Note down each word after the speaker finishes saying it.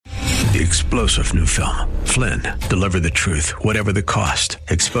The explosive new film, Flynn, deliver the truth, whatever the cost,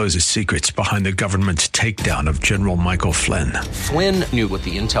 exposes secrets behind the government's takedown of General Michael Flynn. Flynn knew what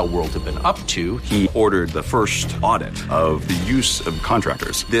the intel world had been up to. He ordered the first audit of the use of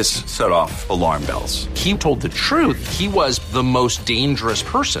contractors. This set off alarm bells. He told the truth. He was the most dangerous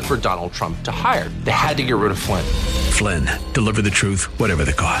person for Donald Trump to hire. They had to get rid of Flynn. Flynn, deliver the truth, whatever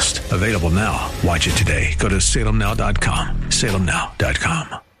the cost. Available now. Watch it today. Go to salemnow.com.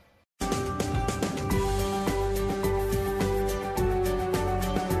 salemnow.com.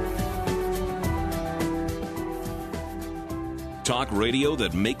 Talk radio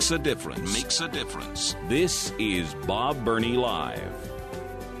that makes a difference. Makes a difference. This is Bob Burney Live.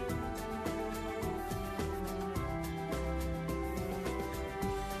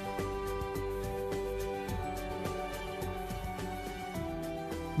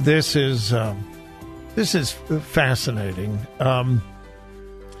 This is fascinating. You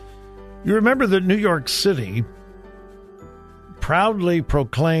remember that New York City proudly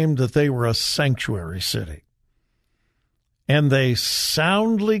proclaimed that they were a sanctuary city. And they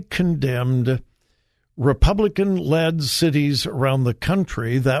soundly condemned Republican-led cities around the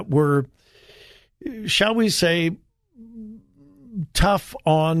country that were, shall we say, tough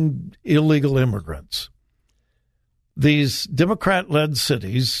on illegal immigrants. These Democrat-led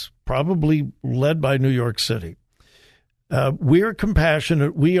cities, probably led by New York City, we are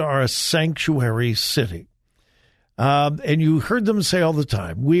compassionate. We are a sanctuary city. And you heard them say all the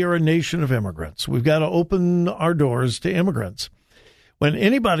time, we are a nation of immigrants. We've got to open our doors to immigrants. When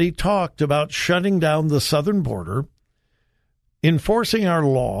anybody talked about shutting down the southern border, enforcing our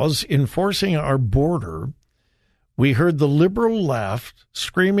laws, enforcing our border, we heard the liberal left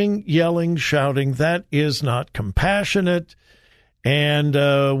screaming, yelling, shouting, that is not compassionate, and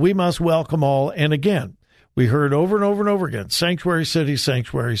we must welcome all. And again, we heard over and over and over again, sanctuary city,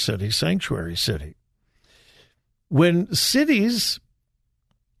 sanctuary city, sanctuary city. When cities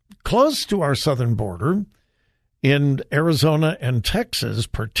close to our southern border, in Arizona and Texas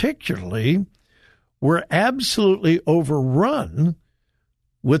particularly, were absolutely overrun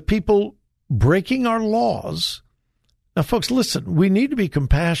with people breaking our laws. Now, folks, listen, we need to be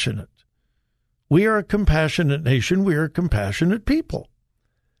compassionate. We are a compassionate nation. We are compassionate people.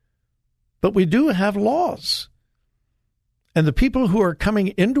 But we do have laws. And the people who are coming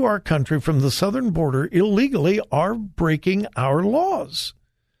into our country from the southern border illegally are breaking our laws.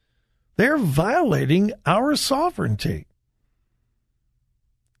 They're violating our sovereignty.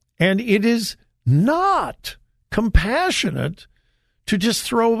 And it is not compassionate to just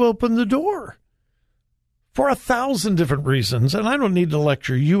throw open the door for 1,000 different reasons. And I don't need to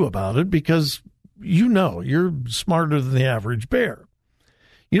lecture you about it because you know you're smarter than the average bear.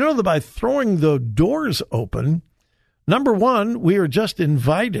 You know that by throwing the doors open, number one, we are just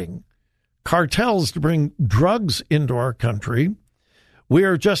inviting cartels to bring drugs into our country. We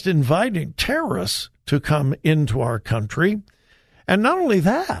are just inviting terrorists to come into our country. And not only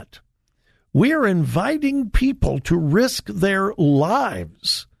that, we are inviting people to risk their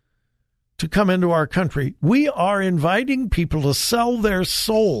lives to come into our country. We are inviting people to sell their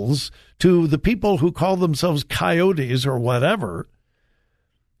souls to the people who call themselves coyotes or whatever,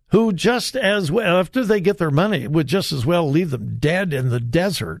 who just as well, after they get their money, would just as well leave them dead in the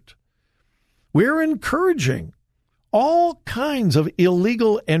desert. We're encouraging all kinds of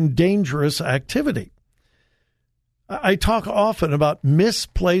illegal and dangerous activity. I talk often about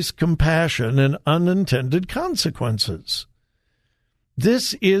misplaced compassion and unintended consequences.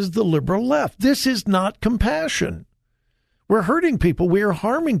 This is the liberal left. This is not compassion. We're hurting people. We are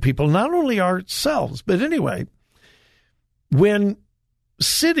harming people, not only ourselves. But anyway, when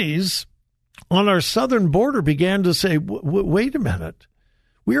cities on our southern border began to say, wait a minute,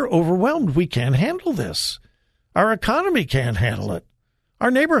 we're overwhelmed. We can't handle this. Our economy can't handle it.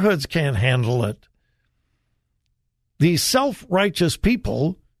 Our neighborhoods can't handle it. The self-righteous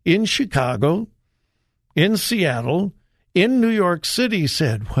people in Chicago, in Seattle, in New York City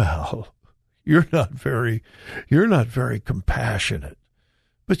said, well, you're not very compassionate.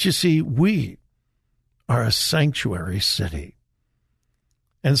 But you see, we are a sanctuary city.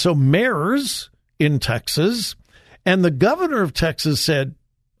 And so mayors in Texas and the governor of Texas said,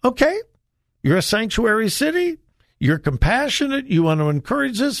 okay, you're a sanctuary city. You're compassionate. You want to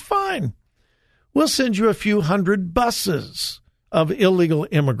encourage this? Fine. We'll send you a few hundred buses of illegal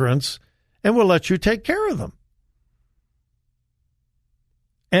immigrants, and we'll let you take care of them.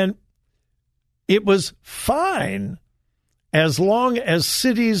 And it was fine as long as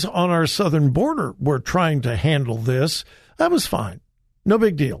cities on our southern border were trying to handle this. That was fine. No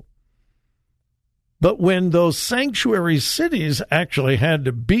big deal. But when those sanctuary cities actually had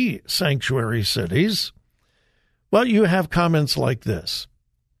to be sanctuary cities, well, you have comments like this.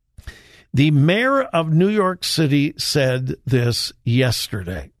 The mayor of New York City said this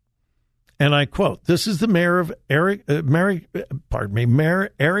yesterday, and I quote, this is the mayor of Mayor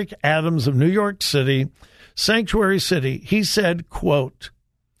Eric Adams of New York City, sanctuary city. He said, quote,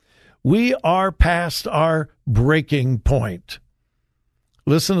 "We are past our breaking point."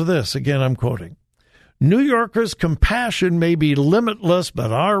 Listen to this. Again, I'm quoting. "New Yorkers' compassion may be limitless,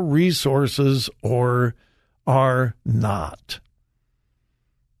 but our resources are not."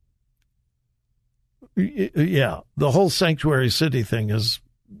 Yeah, the whole sanctuary city thing is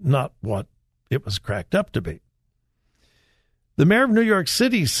not what it was cracked up to be. The mayor of New York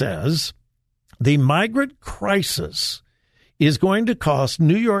City says the migrant crisis is going to cost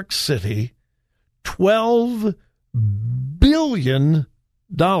New York City $12 billion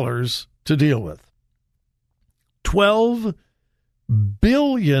to deal with. $12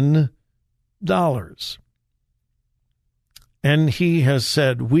 billion. And he has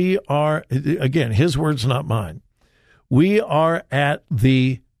said, we are, again, his words, not mine, we are at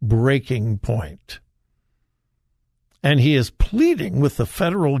the breaking point. And he is pleading with the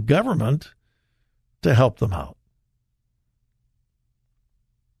federal government to help them out.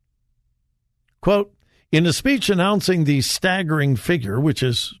 Quote, in a speech announcing the staggering figure, which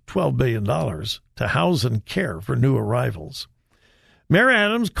is $12 billion, to house and care for new arrivals, Mayor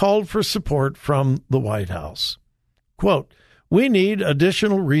Adams called for support from the White House. Quote, we need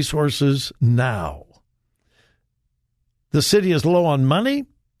additional resources now. The city is low on money,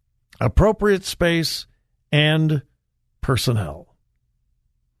 appropriate space, and personnel.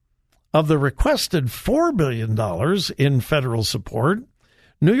 Of the requested $4 billion in federal support,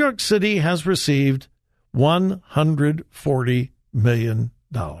 New York City has received $140 million.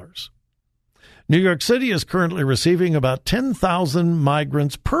 New York City is currently receiving about 10,000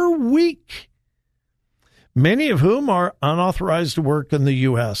 migrants per week, many of whom are unauthorized to work in the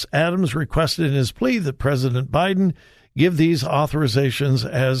U.S. Adams requested in his plea that President Biden give these authorizations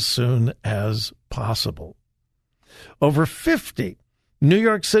as soon as possible. Over 50 New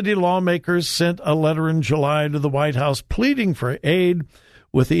York City lawmakers sent a letter in July to the White House pleading for aid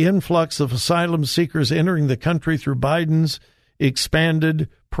with the influx of asylum seekers entering the country through Biden's expanded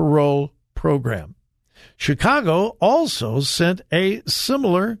parole program. Chicago also sent a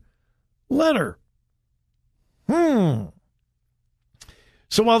similar letter. So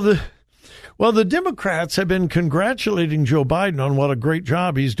while the Democrats have been congratulating Joe Biden on what a great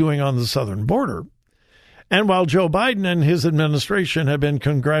job he's doing on the southern border, and while Joe Biden and his administration have been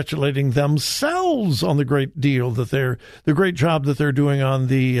congratulating themselves on the great job that they're doing on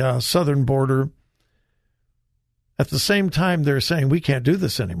the southern border, at the same time they're saying we can't do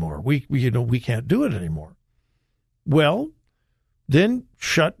this anymore. We can't do it anymore. Well, then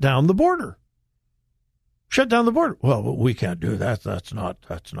shut down the border. Shut down the border. Well, we can't do that. That's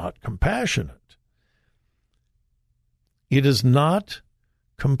not compassionate. It is not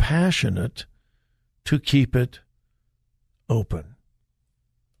compassionate to keep it open.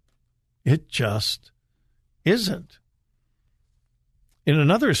 It just isn't. In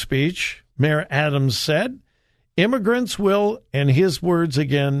another speech, Mayor Adams said, immigrants will, and his words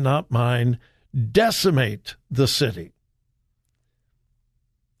again, not mine, decimate the city.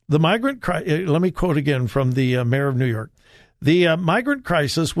 The migrant crisis, let me quote again from the mayor of New York. The migrant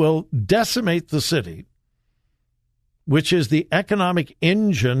crisis will decimate the city, which is the economic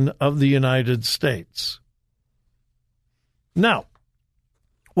engine of the United States. Now,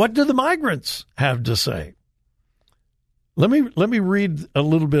 what do the migrants have to say? Let me read a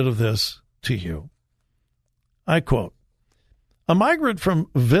little bit of this to you. I quote, a migrant from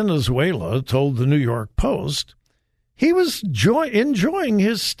Venezuela told the New York Post he was enjoying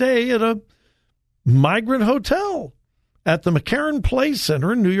his stay at a migrant hotel at the McCarran Place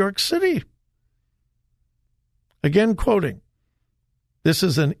Center in New York City. Again, quoting, this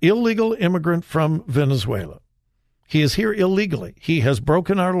is an illegal immigrant from Venezuela. He is here illegally. He has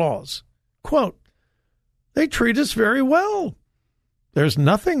broken our laws. Quote, they treat us very well. There's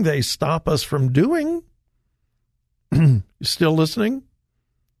nothing they stop us from doing. Still listening?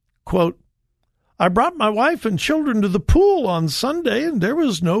 Quote, I brought my wife and children to the pool on Sunday, and there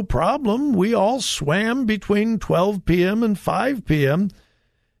was no problem. We all swam between 12 p.m. and 5 p.m.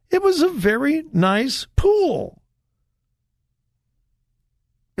 It was a very nice pool.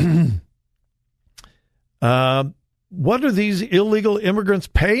 What are these illegal immigrants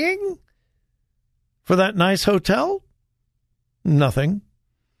paying for that nice hotel? Nothing.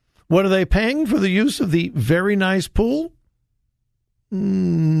 What are they paying for the use of the very nice pool?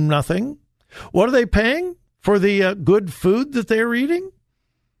 Nothing. What are they paying for the good food that they're eating?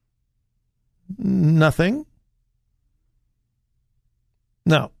 Nothing.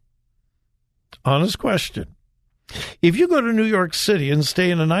 Now, honest question. If you go to New York City and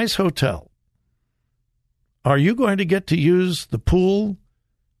stay in a nice hotel, are you going to get to use the pool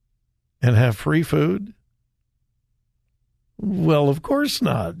and have free food? Well, of course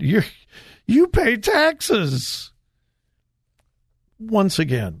not. You pay taxes. Once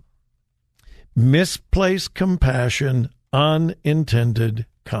again, misplaced compassion, unintended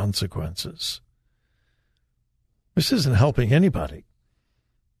consequences. This isn't helping anybody.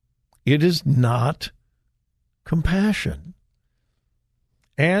 It is not compassion.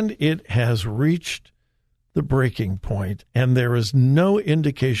 And it has reached the breaking point, and there is no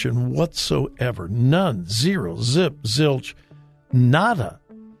indication whatsoever, none, zero, zip, zilch, nada,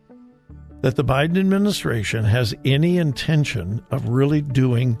 that the Biden administration has any intention of really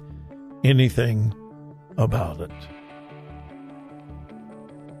doing anything about it.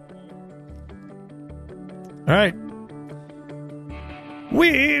 All right.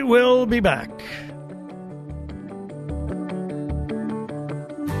 We will be back.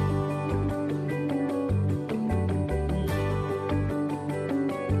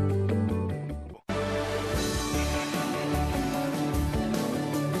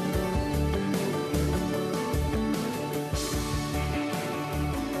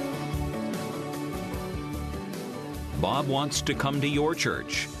 Bob wants to come to your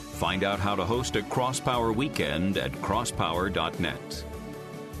church. Find out how to host a Crosspower weekend at crosspower.net.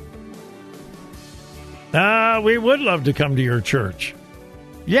 We would love to come to your church.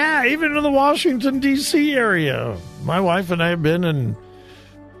 Yeah, even in the Washington, D.C. area. My wife and I have been in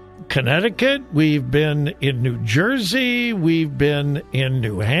Connecticut. We've been in New Jersey. We've been in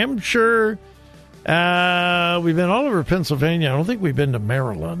New Hampshire. We've been all over Pennsylvania. I don't think we've been to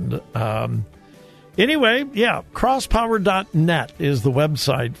Maryland. Anyway, yeah, crosspower.net is the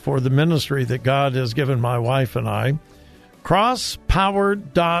website for the ministry that God has given my wife and I.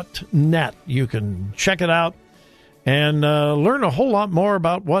 Crosspower.net. You can check it out and learn a whole lot more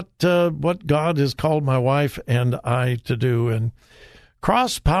about what God has called my wife and I to do. And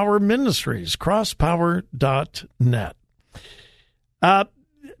Crosspower Ministries, crosspower.net. I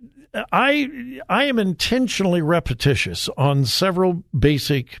am intentionally repetitious on several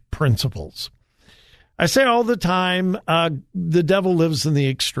basic principles. I say all the time, the devil lives in the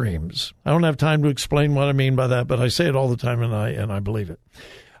extremes. I don't have time to explain what I mean by that, but I say it all the time, and I believe it.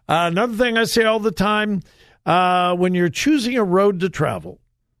 Another thing I say all the time, when you're choosing a road to travel,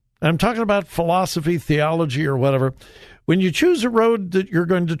 I'm talking about philosophy, theology, or whatever. When you choose a road that you're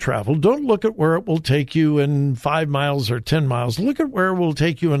going to travel, don't look at where it will take you in 5 miles or 10 miles. Look at where it will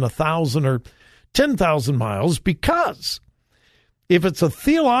take you in 1,000 or 10,000 miles, because if it's a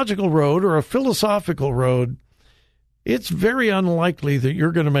theological road or a philosophical road, it's very unlikely that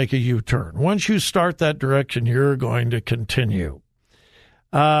you're going to make a U-turn. Once you start that direction, you're going to continue.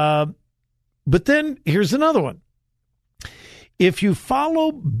 But then here's another one. If you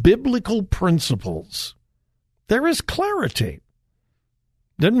follow biblical principles, there is clarity.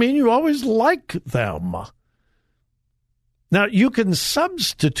 Doesn't mean you always like them. Now, you can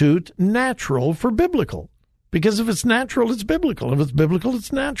substitute natural for biblical. Because if it's natural, it's biblical. If it's biblical,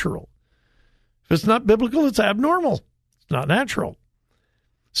 it's natural. If it's not biblical, it's abnormal. It's not natural.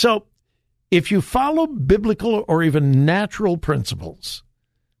 So if you follow biblical or even natural principles,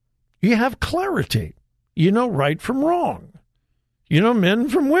 you have clarity. You know right from wrong. You know men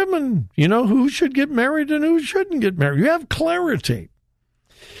from women. You know who should get married and who shouldn't get married. You have clarity.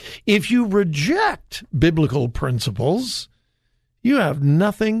 If you reject biblical principles, you have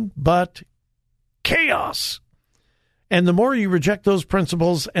nothing but chaos. And the more you reject those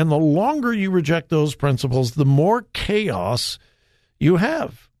principles and the longer you reject those principles, the more chaos you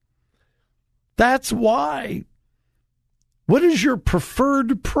have. That's why. What is your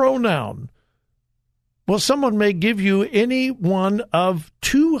preferred pronoun? Well, someone may give you any one of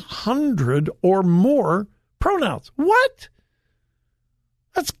 200 or more pronouns. What?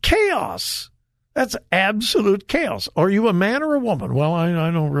 That's chaos. That's absolute chaos. Are you a man or a woman? Well, I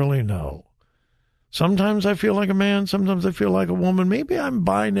don't really know. Sometimes I feel like a man. Sometimes I feel like a woman. Maybe I'm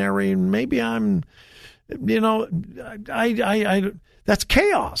binary. Maybe I'm, that's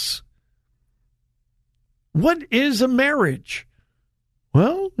chaos. What is a marriage?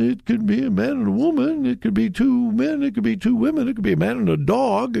 Well, it could be a man and a woman. It could be two men. It could be two women. It could be a man and a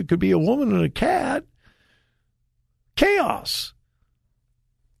dog. It could be a woman and a cat. Chaos.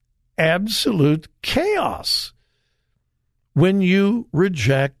 Absolute chaos when you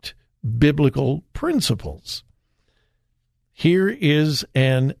reject biblical principles. Here is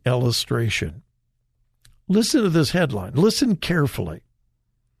an illustration. Listen to this headline. Listen carefully.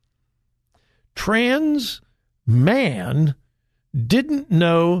 Trans man didn't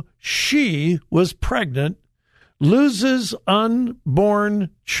know she was pregnant, loses unborn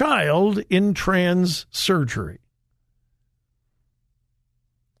child in trans surgery.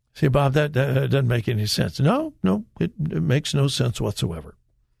 See, Bob, that doesn't make any sense. No, it makes no sense whatsoever.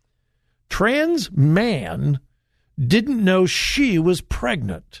 Trans man didn't know she was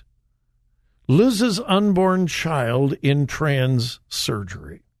pregnant, loses unborn child in trans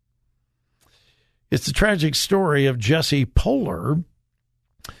surgery. It's the tragic story of Jessie Poehler,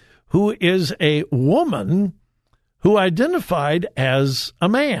 who is a woman who identified as a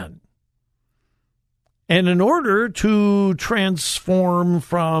man. And in order to transform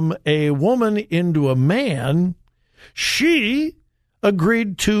from a woman into a man, she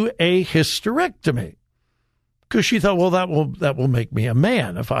agreed to a hysterectomy because she thought, well, that will make me a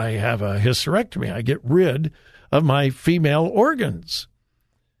man. If I have a hysterectomy, I get rid of my female organs.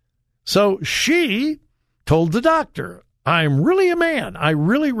 So she told the doctor, I'm really a man. I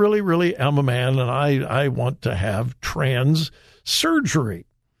really, really, really am a man, and I want to have trans surgery.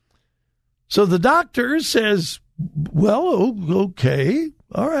 So the doctor says, well, okay,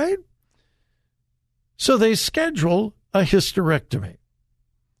 all right. So they schedule a hysterectomy.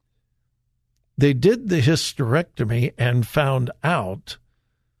 They did the hysterectomy and found out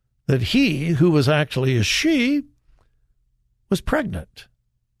that he, who was actually a she, was pregnant.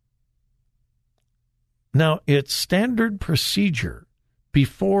 Now, it's standard procedure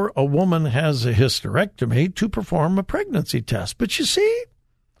before a woman has a hysterectomy to perform a pregnancy test. But you see,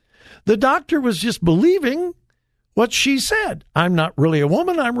 the doctor was just believing what she said. I'm not really a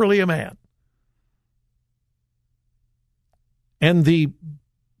woman, I'm really a man. And the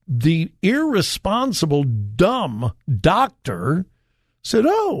irresponsible, dumb doctor said,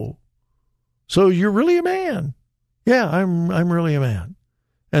 oh, so you're really a man? Yeah, I'm really a man.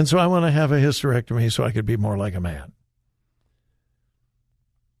 And so I want to have a hysterectomy so I could be more like a man.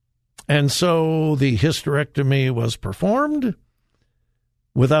 And so the hysterectomy was performed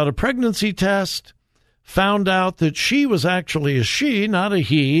without a pregnancy test, found out that she was actually a she, not a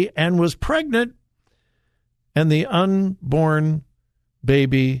he, and was pregnant, and the unborn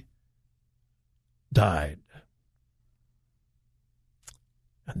baby died.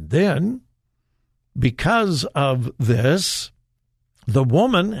 And then, because of this, the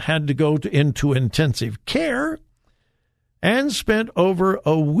woman had to go into intensive care and spent over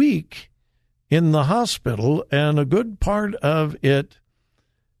a week in the hospital, and a good part of it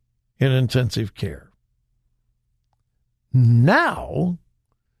in intensive care. Now,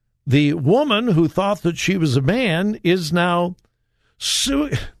 the woman who thought that she was a man is now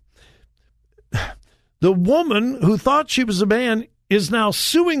suing. The woman who thought she was a man is now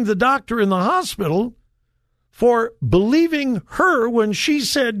suing the doctor in the hospital for believing her when she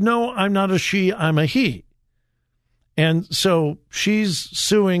said, no, I'm not a she, I'm a he. And so she's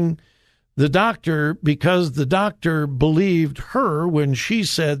suing the doctor because the doctor believed her when she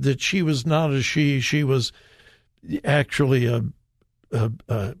said that she was not a she was actually a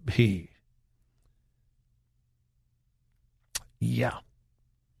he. Yeah.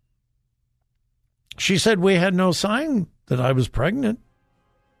 She said we had no sign that I was pregnant.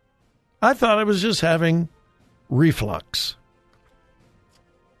 I thought I was just having reflux.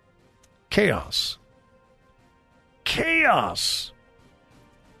 Chaos.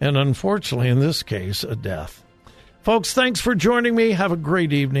 And unfortunately, in this case, a death. Folks, thanks for joining me. Have a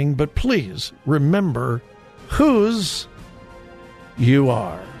great evening. But please remember whose you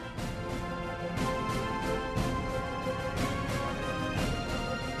are.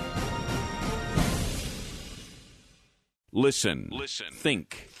 Listen.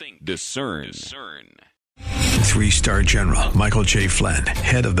 Think. Discern. 3-star General Michael J. Flynn,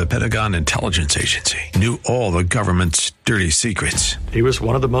 head of the Pentagon Intelligence Agency, knew all the government's dirty secrets. He was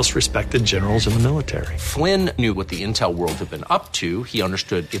one of the most respected generals in the military. Flynn knew what the intel world had been up to. He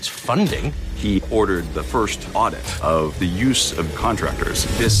understood its funding. He ordered the first audit of the use of contractors.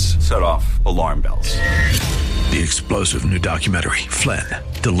 This set off alarm bells. The explosive new documentary, Flynn,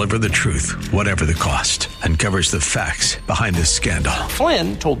 Deliver the Truth, Whatever the Cost, uncovers the facts behind this scandal.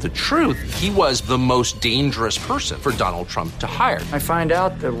 Flynn told the truth. He was the most dangerous person for Donald Trump to hire. I find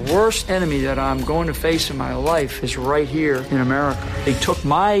out the worst enemy that I'm going to face in my life is right here in America. They took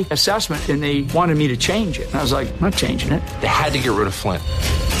my assessment and they wanted me to change it. And I was like, I'm not changing it. They had to get rid of Flynn.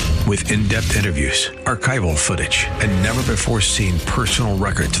 With in-depth interviews, archival footage, and never-before-seen personal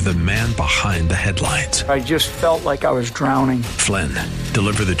records of the man behind the headlines. I just felt like I was drowning. Flynn,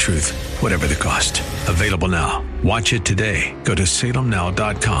 Deliver the Truth, Whatever the Cost. Available now. Watch it today. Go to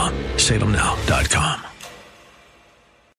salemnow.com. salemnow.com.